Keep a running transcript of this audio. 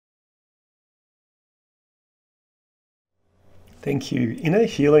Thank you. Inner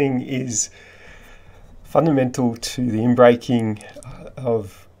healing is fundamental to the inbreaking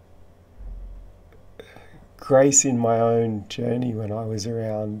of grace in my own journey when I was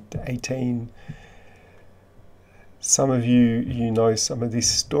around 18. Some of you know some of this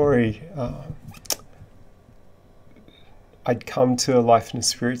story. I'd come to a Life in the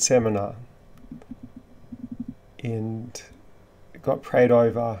Spirit seminar and got prayed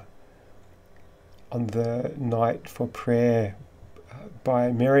over on the night for prayer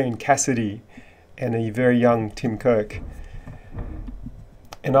by Marion Cassidy and a very young Tim Kirk.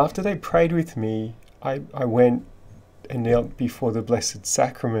 And after they prayed with me, I went and knelt before the Blessed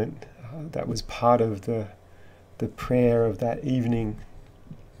Sacrament. That was part of the prayer of that evening.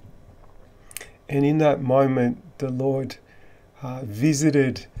 And in that moment, the Lord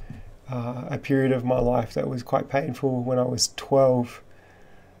visited a period of my life that was quite painful when I was 12.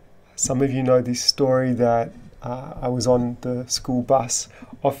 Some of you know this story that I was on the school bus.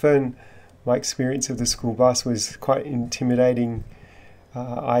 Often my experience of the school bus was quite intimidating.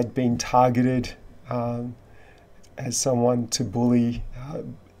 I'd been targeted as someone to bully.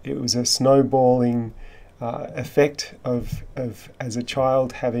 It was a snowballing effect of as a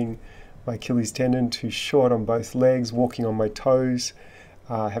child having my Achilles tendon too short on both legs, walking on my toes,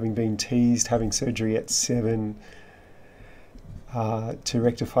 having been teased, having surgery at 7 to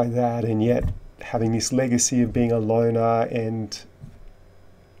rectify that, and yet having this legacy of being a loner and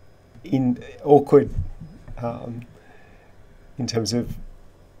awkward in terms of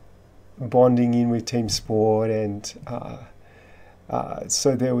bonding in with team sport, and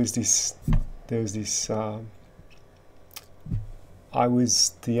so there was this. I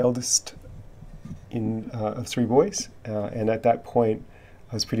was the eldest of 3 boys, and at that point,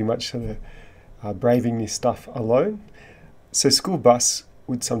 I was pretty much sort of braving this stuff alone. So school bus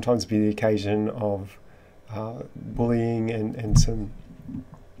would sometimes be the occasion of bullying and some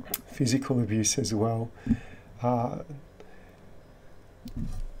physical abuse as well.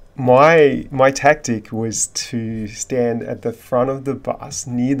 My tactic was to stand at the front of the bus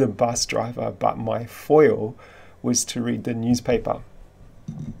near the bus driver, but my foil was to read the newspaper.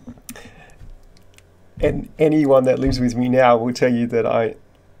 And anyone that lives with me now will tell you that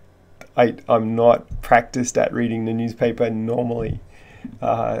I'm not practiced at reading the newspaper normally.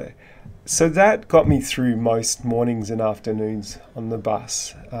 So that got me through most mornings and afternoons on the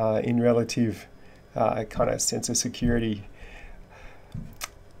bus in relative kind of sense of security.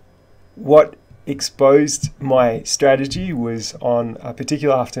 What exposed my strategy was on a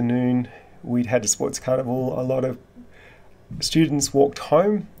particular afternoon, we'd had a sports carnival. A lot of students walked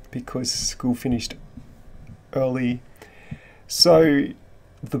home because school finished early. So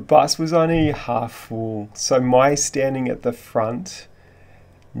the bus was only half full. So my standing at the front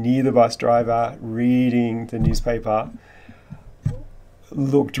near the bus driver reading the newspaper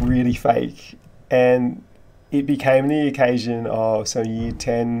looked really fake, and it became the occasion of some year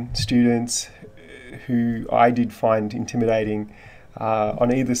 10 students who I did find intimidating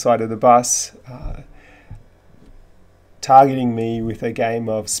on either side of the bus, targeting me with a game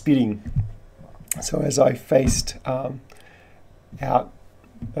of spitting. So as I faced out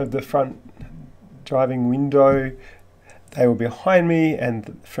of the front driving window, they were behind me,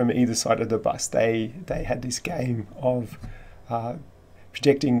 and from either side of the bus they had this game of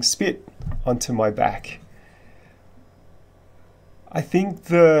projecting spit onto my back. I think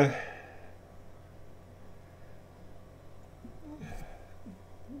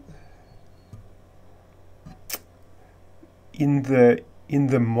in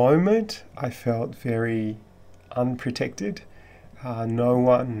the moment I felt very unprotected. No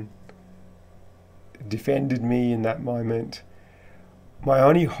one defended me in that moment. My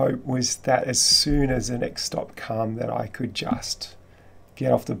only hope was that as soon as the next stop came, that I could just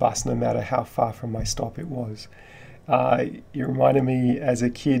get off the bus, no matter how far from my stop it was. It reminded me as a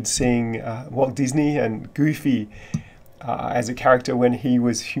kid seeing Walt Disney and Goofy as a character. When he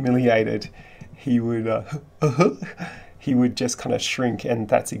was humiliated, he would just kind of shrink, and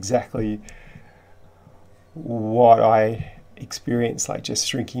that's exactly what I experienced, like just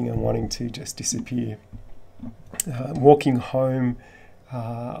shrinking and wanting to just disappear. Walking home,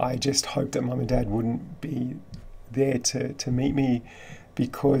 I just hoped that Mum and Dad wouldn't be there to meet me,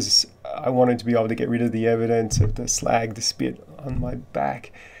 because I wanted to be able to get rid of the evidence of the slag, the spit on my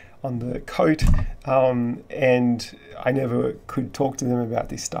back, on the coat, and I never could talk to them about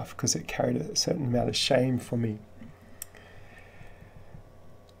this stuff because it carried a certain amount of shame for me.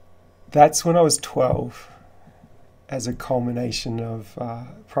 That's when I was 12, as a culmination of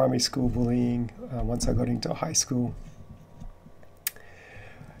primary school bullying once I got into high school.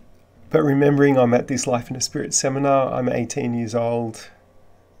 But remembering I'm at this Life in a Spirit seminar, I'm 18 years old.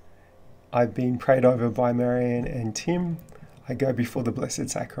 I've been prayed over by Marianne and Tim. I go before the Blessed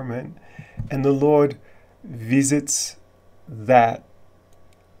Sacrament, and the Lord visits that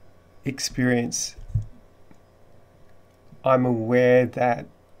experience. I'm aware that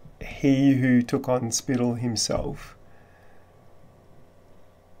He who took on spittle himself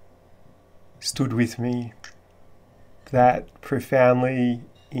stood with me, that profoundly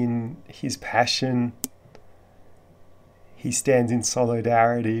in His passion He stands in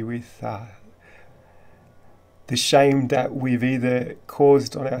solidarity with the shame that we've either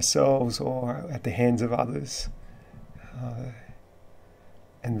caused on ourselves or at the hands of others,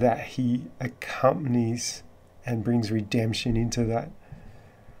 and that He accompanies and brings redemption into that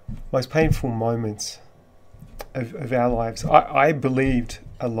most painful moments of our lives. I believed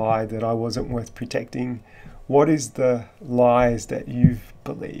a lie that I wasn't worth protecting. What is the lies that you've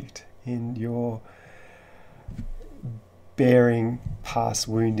believed in your bearing past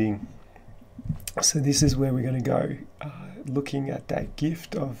wounding? So this is where we're going to go, looking at that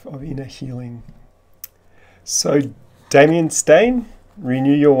gift of inner healing. So Damien Stein,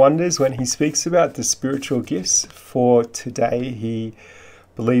 Renew Your Wonders, when he speaks about the spiritual gifts for today, he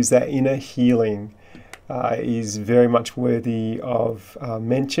believes that inner healing is very much worthy of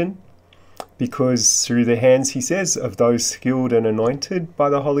mention, because through the hands, he says, of those skilled and anointed by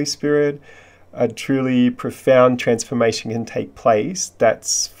the Holy Spirit, a truly profound transformation can take place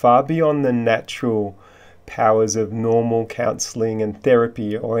that's far beyond the natural powers of normal counseling and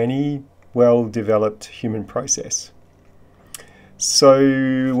therapy or any well-developed human process.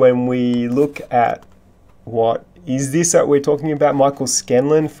 So when we look at what is this that we're talking about,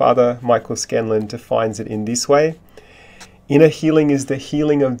 Father Michael Scanlon defines it in this way. Inner healing is the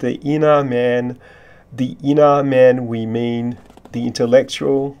healing of the inner man. The inner man, we mean the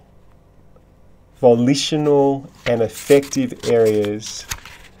intellectual, volitional, and affective areas,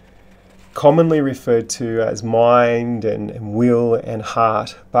 commonly referred to as mind and will and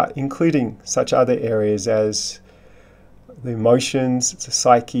heart, but including such other areas as the emotions, the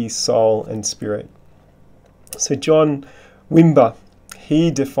psyche, soul, and spirit. So John Wimber,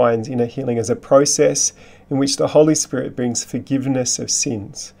 he defines inner healing as a process in which the Holy Spirit brings forgiveness of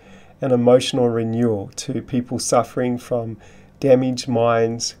sins and emotional renewal to people suffering from damaged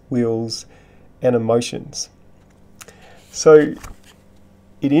minds, wills, and emotions. So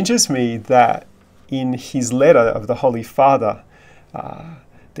it interests me that in his letter of the Holy Father,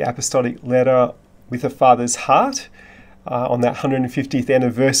 the apostolic letter with a father's heart, on that 150th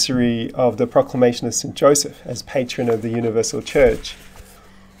anniversary of the proclamation of St. Joseph as patron of the Universal Church,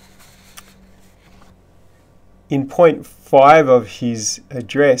 in point 5 of his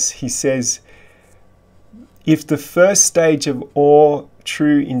address, he says, if the first stage of all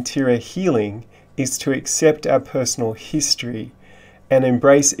true interior healing is to accept our personal history and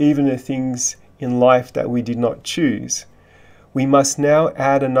embrace even the things in life that we did not choose, we must now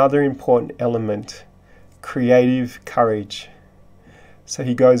add another important element: creative courage. So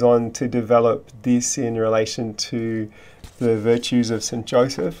he goes on to develop this in relation to the virtues of St.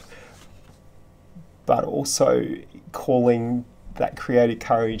 Joseph, but also calling that creative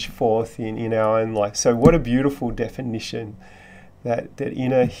courage forth in our own life. So what a beautiful definition, that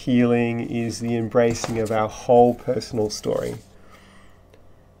inner healing is the embracing of our whole personal story.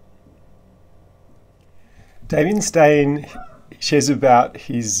 Damien Stein shares about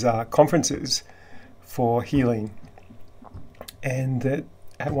his conferences for healing, and that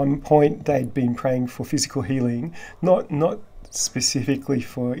at one point they'd been praying for physical healing, not specifically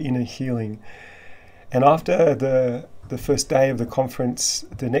for inner healing. And after the first day of the conference,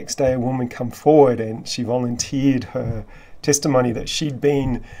 the next day a woman come forward and she volunteered her testimony that she'd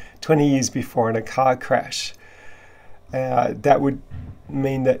been 20 years before in a car crash. That would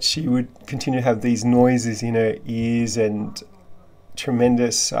mean that she would continue to have these noises in her ears and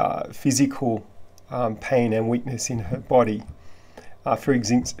tremendous physical pain and weakness in her body. For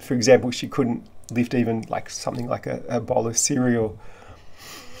example, she couldn't lift even something like a bowl of cereal.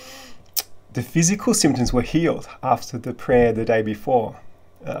 The physical symptoms were healed after the prayer the day before,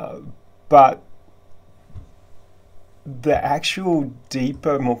 but the actual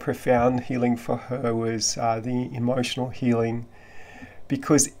deeper, more profound healing for her was the emotional healing,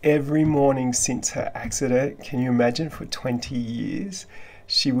 because every morning since her accident, can you imagine, for 20 years,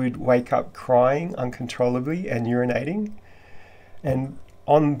 she would wake up crying uncontrollably and urinating. And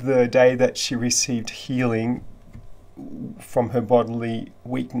on the day that she received healing from her bodily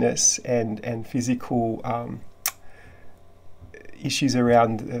weakness and physical issues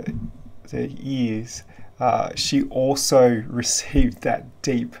around the ears, she also received that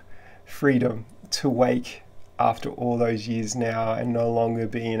deep freedom to wake after all those years now and no longer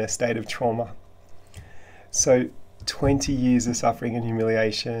be in a state of trauma. So 20 years of suffering and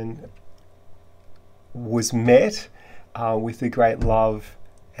humiliation was met with the great love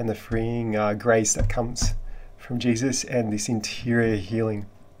and the freeing grace that comes from Jesus and this interior healing.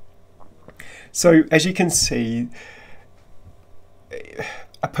 So as you can see,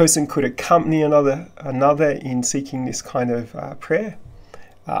 a person could accompany another in seeking this kind of prayer.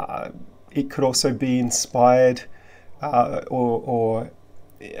 It could also be inspired or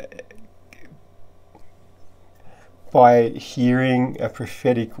by hearing a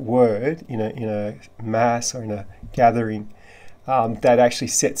prophetic word in a mass or in a gathering that actually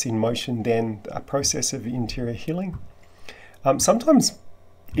sets in motion then a process of interior healing. Sometimes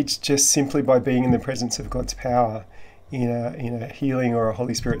it's just simply by being in the presence of God's power in a healing or a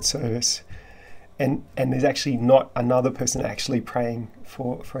Holy Spirit service, and there's actually not another person actually praying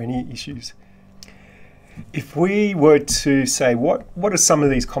for any issues. If we were to say what are some of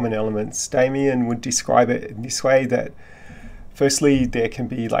these common elements, Damien would describe it in this way: that firstly, there can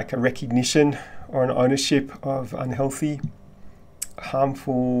be like a recognition or an ownership of unhealthy,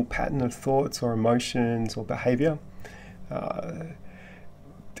 harmful pattern of thoughts or emotions or behavior.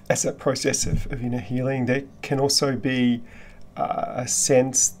 As a process of inner healing, there can also be a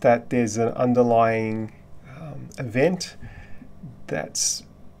sense that there's an underlying event that's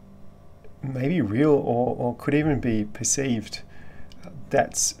maybe real or could even be perceived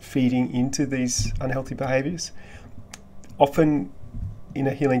that's feeding into these unhealthy behaviors. Often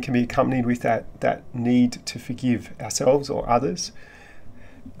inner healing can be accompanied with that need to forgive ourselves or others.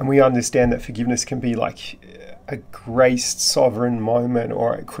 And we understand that forgiveness can be like a graced sovereign moment,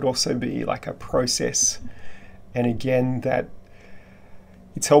 or it could also be like a process. And again, that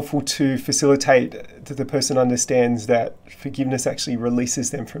it's helpful to facilitate that the person understands that forgiveness actually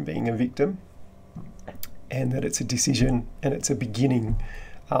releases them from being a victim, and that it's a decision and it's a beginning,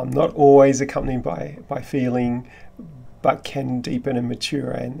 not always accompanied by feeling, but can deepen and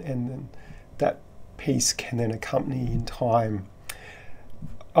mature, and then that peace can then accompany in time.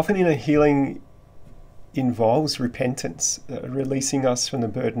 Often inner healing involves repentance, releasing us from the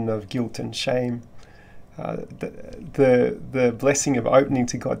burden of guilt and shame, the blessing of opening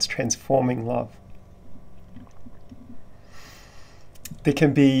to God's transforming love. There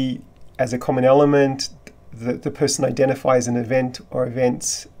can be, as a common element, that the person identifies an event or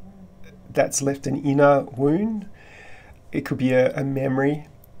events that's left an inner wound. It could be a memory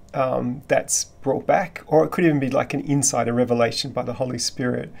that's brought back, or it could even be like an insight, a revelation by the Holy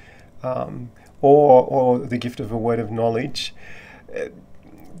Spirit, or the gift of a word of knowledge.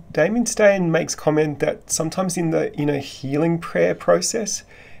 Damien Stein makes comment that sometimes in a healing prayer process,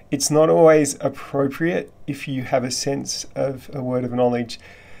 it's not always appropriate if you have a sense of a word of knowledge.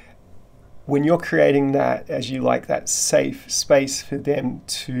 When you're creating that, as you like, that safe space for them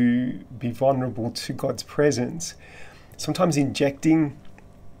to be vulnerable to God's presence, sometimes injecting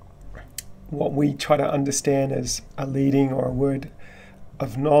what we try to understand as a leading or a word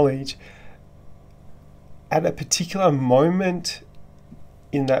of knowledge at a particular moment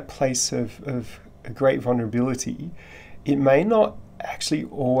in that place of a great vulnerability, it may not actually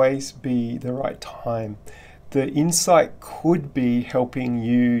always be the right time. The insight could be helping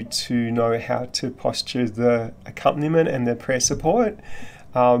you to know how to posture the accompaniment and the prayer support,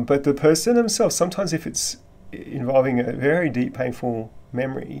 but the person themselves, sometimes if it's involving a very deep painful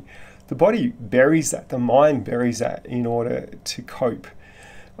memory, the body buries that, the mind buries that in order to cope.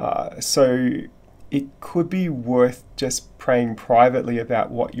 So it could be worth just praying privately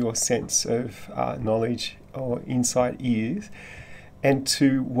about what your sense of knowledge or insight is, and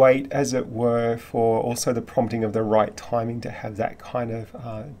to wait, as it were, for also the prompting of the right timing to have that kind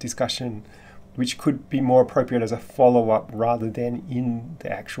of discussion, which could be more appropriate as a follow-up rather than in the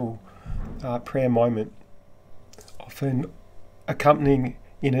actual prayer moment. Often accompanying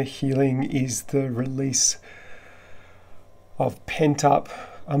inner healing is the release of pent-up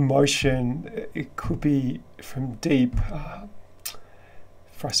emotion. It could be from deep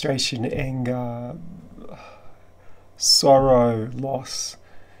frustration, anger, sorrow, loss,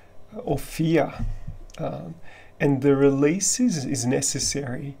 or fear. And the release is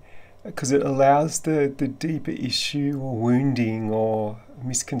necessary because it allows the deeper issue or wounding or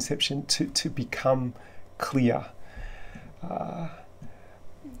misconception to become clear.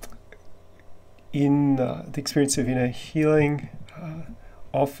 In the experience of inner healing,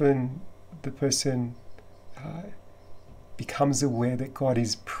 often the person becomes aware that God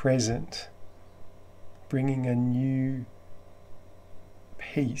is present, bringing a new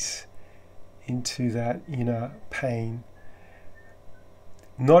peace into that inner pain.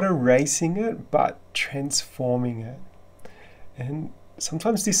 not erasing it, but transforming it. And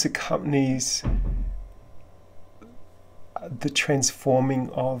sometimes this accompanies the transforming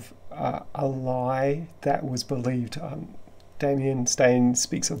of a lie that was believed. Damien Stain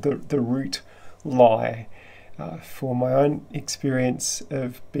speaks of the root lie. For my own experience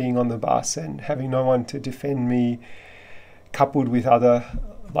of being on the bus and having no one to defend me, coupled with other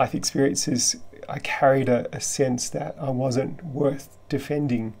life experiences, I carried a sense that I wasn't worth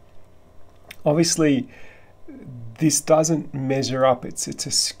defending. Obviously, this doesn't measure up. It's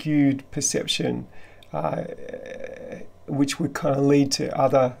a skewed perception, which would kind of lead to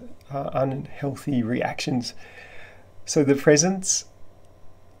other unhealthy reactions. So the presence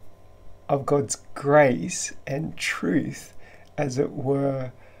of God's grace and truth, as it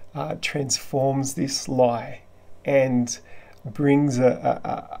were, transforms this lie and brings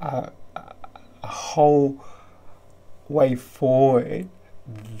a whole way forward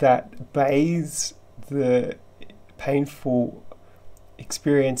that bathes the painful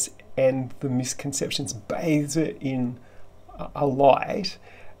experience and the misconceptions, bathes it in a light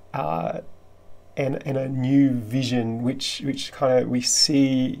and a new vision, which kind of we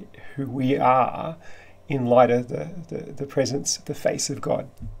see who we are in light of the presence, the face of God.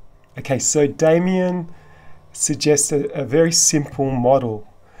 Okay, so Damien suggests a very simple model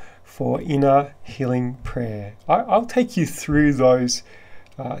for inner healing prayer. I'll take you through those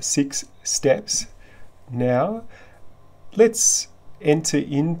 6 steps now. Let's enter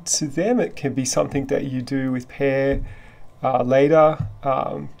into them. It can be something that you do with prayer later,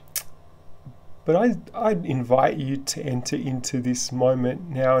 but I'd invite you to enter into this moment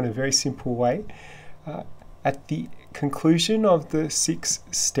now in a very simple way. At the conclusion of the 6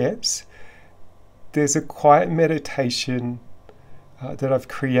 steps, there's a quiet meditation that I've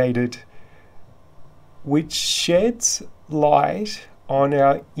created, which sheds light on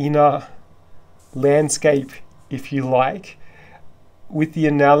our inner landscape, if you like, with the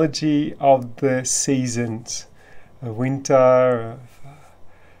analogy of the seasons, of winter, of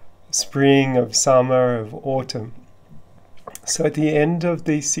spring, of summer, of autumn. So at the end of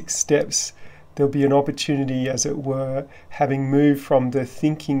these 6 steps, there'll be an opportunity, as it were, having moved from the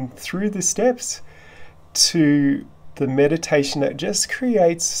thinking through the steps to the meditation that just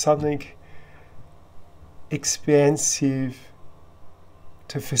creates something expansive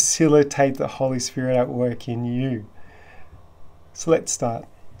to facilitate the Holy Spirit at work in you. So let's start.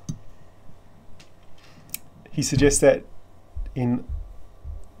 He suggests that in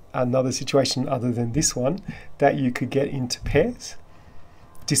another situation other than this one, that you could get into pairs,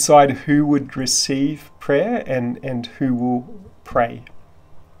 decide who would receive prayer and who will pray.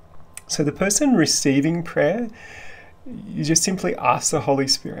 So the person receiving prayer, you just simply ask the Holy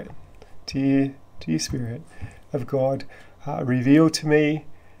Spirit, dear Spirit of God, reveal to me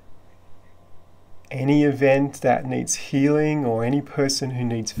any event that needs healing or any person who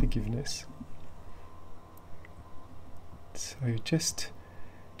needs forgiveness. So just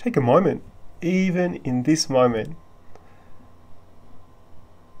take a moment, even in this moment.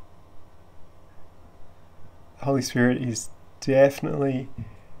 The Holy Spirit is definitely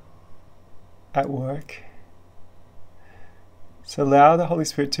at work. So allow the Holy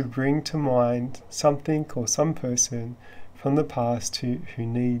Spirit to bring to mind something or some person from the past who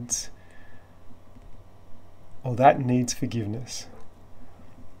needs, or that needs, forgiveness.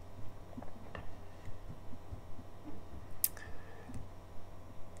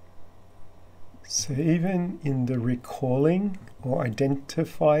 So even in the recalling or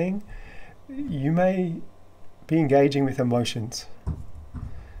identifying, you may be engaging with emotions.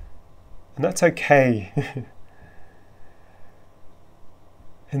 And that's okay.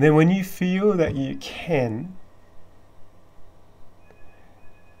 And then when you feel that you can,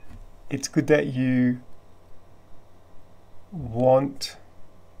 it's good that you want,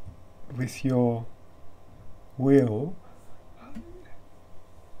 with your will,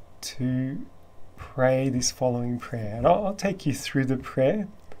 to pray this following prayer. And I'll take you through the prayer.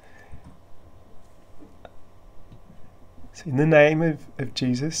 So in the name of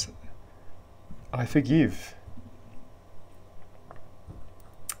Jesus, I forgive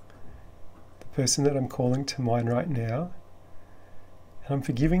the person that I'm calling to mind right now. And I'm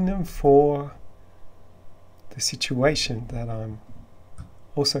forgiving them for the situation that I'm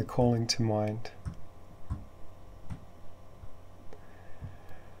also calling to mind.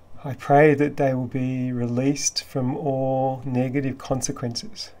 I pray that they will be released from all negative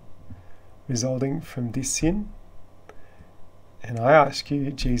consequences resulting from this sin. And I ask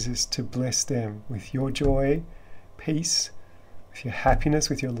you, Jesus, to bless them with your joy, peace, with your happiness,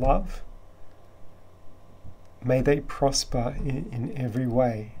 with your love. May they prosper in every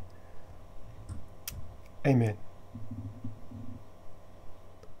way. Amen.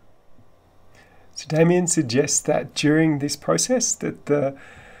 So Damien suggests that during this process that the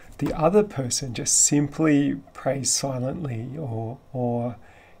other person just simply prays silently or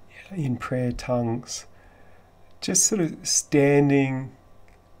in prayer tongues, just sort of standing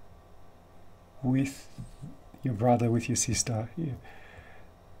with your brother, with your sister,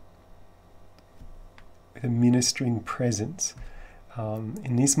 with a ministering presence.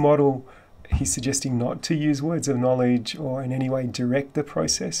 In this model, he's suggesting not to use words of knowledge or in any way direct the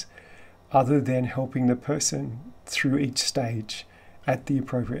process, other than helping the person through each stage at the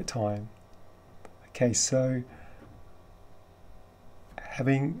appropriate time. Okay, so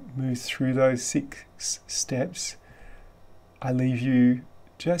having moved through those 6 steps, I leave you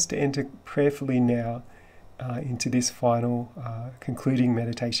just to enter prayerfully now into this final concluding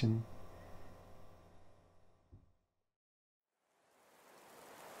meditation.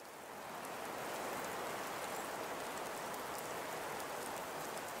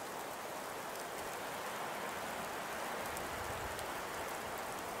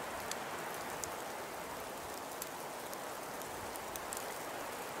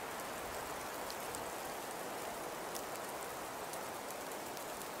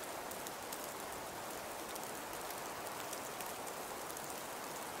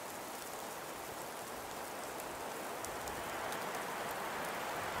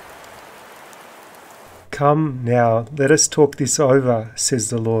 Come now, let us talk this over,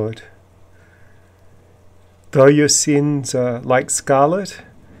 says the Lord. Though your sins are like scarlet,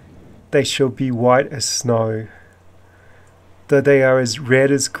 they shall be white as snow. Though they are as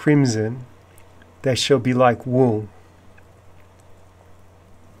red as crimson, they shall be like wool.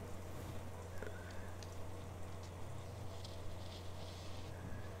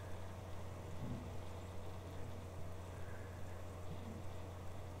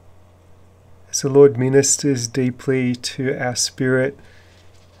 As the Lord ministers deeply to our spirit,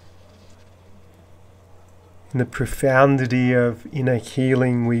 in the profundity of inner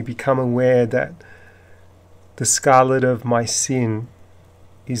healing, we become aware that the scarlet of my sin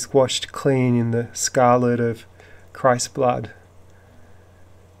is washed clean in the scarlet of Christ's blood.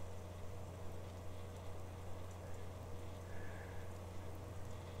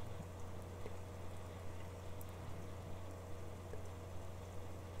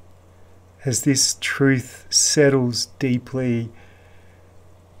 As this truth settles deeply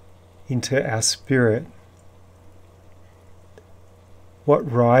into our spirit,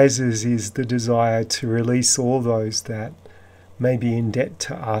 what rises is the desire to release all those that may be in debt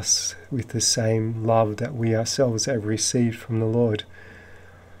to us with the same love that we ourselves have received from the Lord.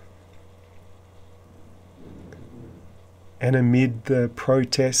 And amid the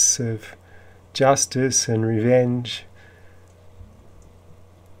protests of justice and revenge,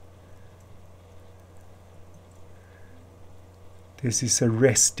 there's this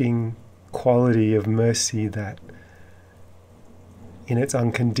arresting quality of mercy that, in its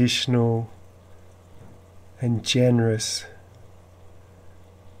unconditional and generous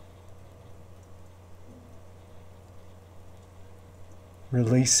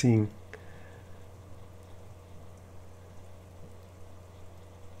releasing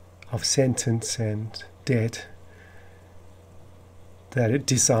of sentence and debt, that it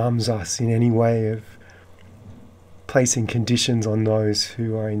disarms us in any way of placing conditions on those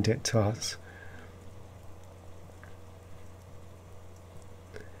who are in debt to us.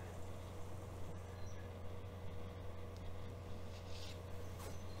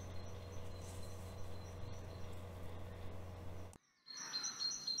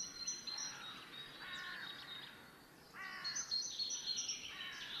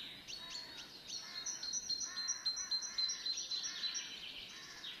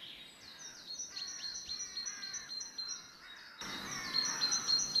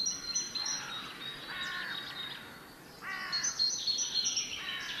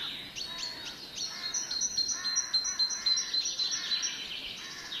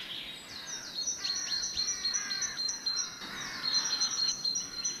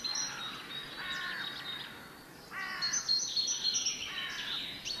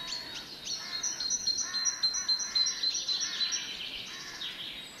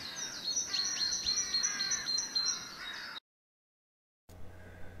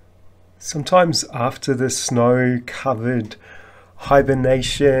 Sometimes after the snow-covered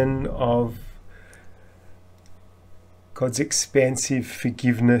hibernation of God's expansive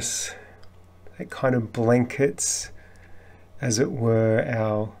forgiveness, that kind of blankets, as it were,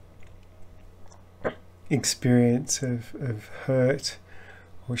 our experience of hurt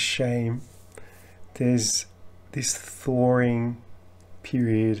or shame, there's this thawing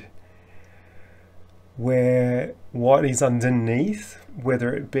period where what is underneath,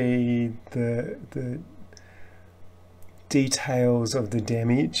 whether it be the details of the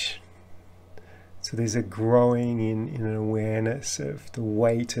damage, so there's a growing in an awareness of the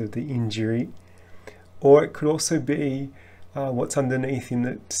weight of the injury, or it could also be what's underneath in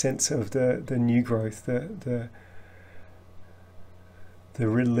the sense of the new growth, the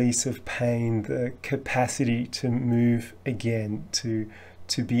release of pain, the capacity to move again, to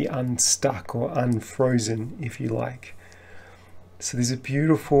be unstuck or unfrozen, if you like. So there's a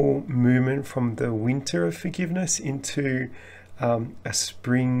beautiful movement from the winter of forgiveness into a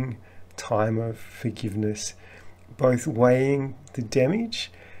spring time of forgiveness, both weighing the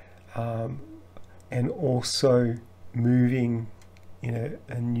damage and also moving in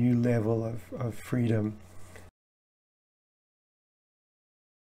a new level of freedom.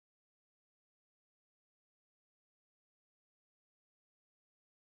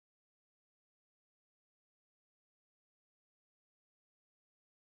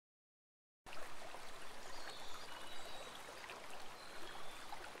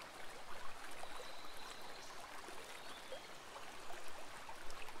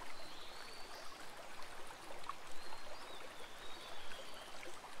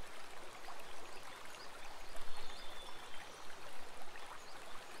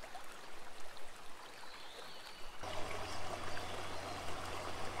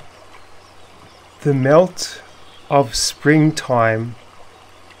 The melt of springtime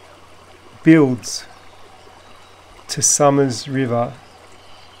builds to summer's river.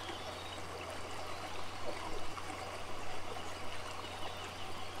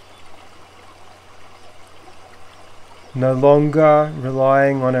 No longer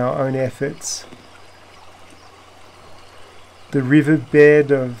relying on our own efforts, the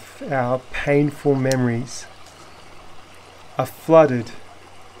riverbed of our painful memories are flooded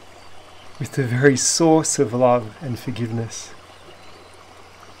with the very source of love and forgiveness.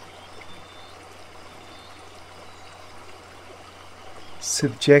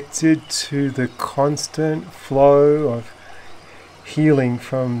 Subjected to the constant flow of healing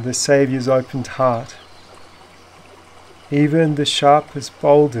from the Saviour's opened heart, even the sharpest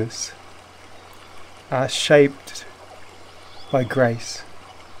boulders are shaped by grace.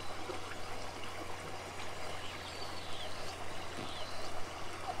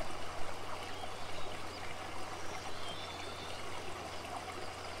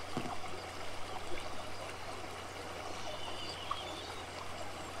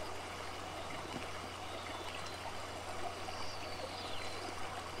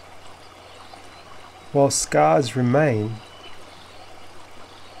 While scars remain,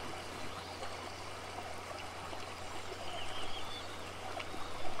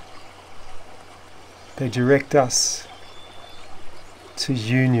 they direct us to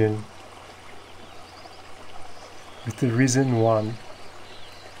union with the risen one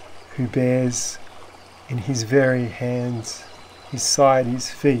who bears in his very hands, his side, his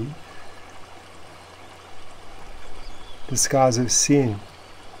feet, the scars of sin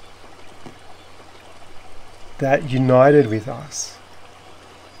that united with us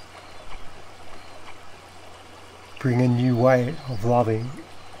bring a new way of loving,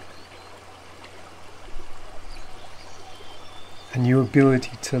 a new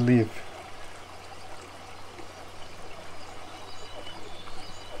ability to live.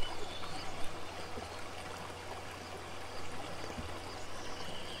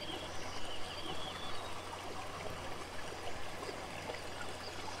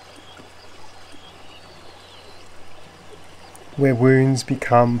 Where wounds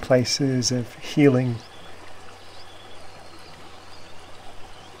become places of healing,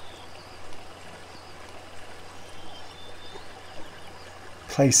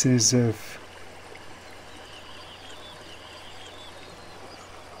 places of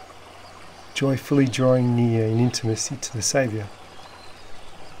joyfully drawing near in intimacy to the Saviour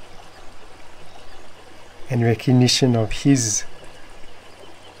and recognition of His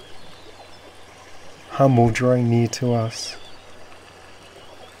humble drawing near to us.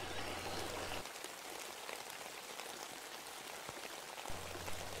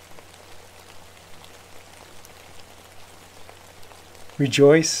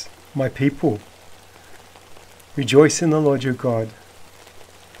 Rejoice, my people. Rejoice in the Lord your God.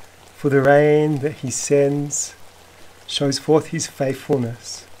 For the rain that He sends shows forth His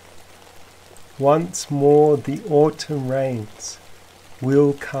faithfulness. Once more the autumn rains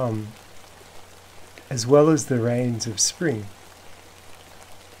will come, as well as the rains of spring.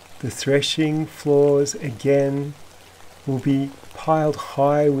 The threshing floors again will be piled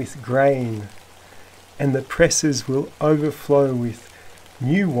high with grain, and the presses will overflow with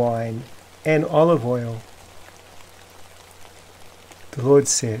new wine and olive oil. The Lord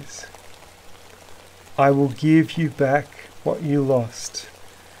says, I will give you back what you lost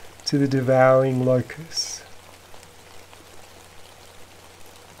to the devouring locusts.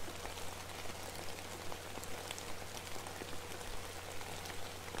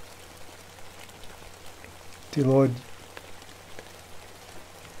 Dear Lord,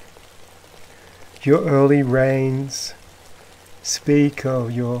 your early rains speak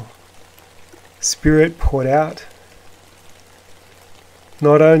of your Spirit poured out,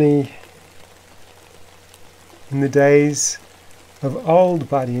 not only in the days of old,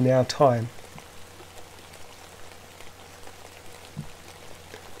 but in our time.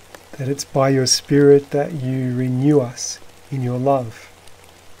 That it's by your Spirit that you renew us in your love.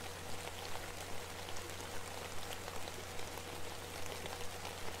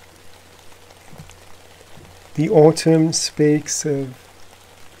 The autumn speaks of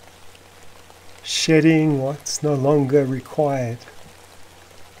shedding what's no longer required,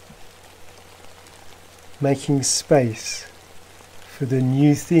 making space for the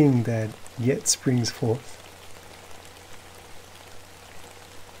new thing that yet springs forth.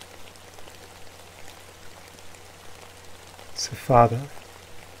 So Father,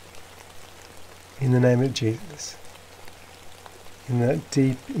 in the name of Jesus, in that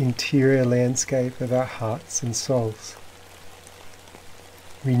deep interior landscape of our hearts and souls,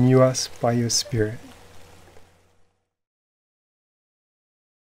 renew us by your Spirit.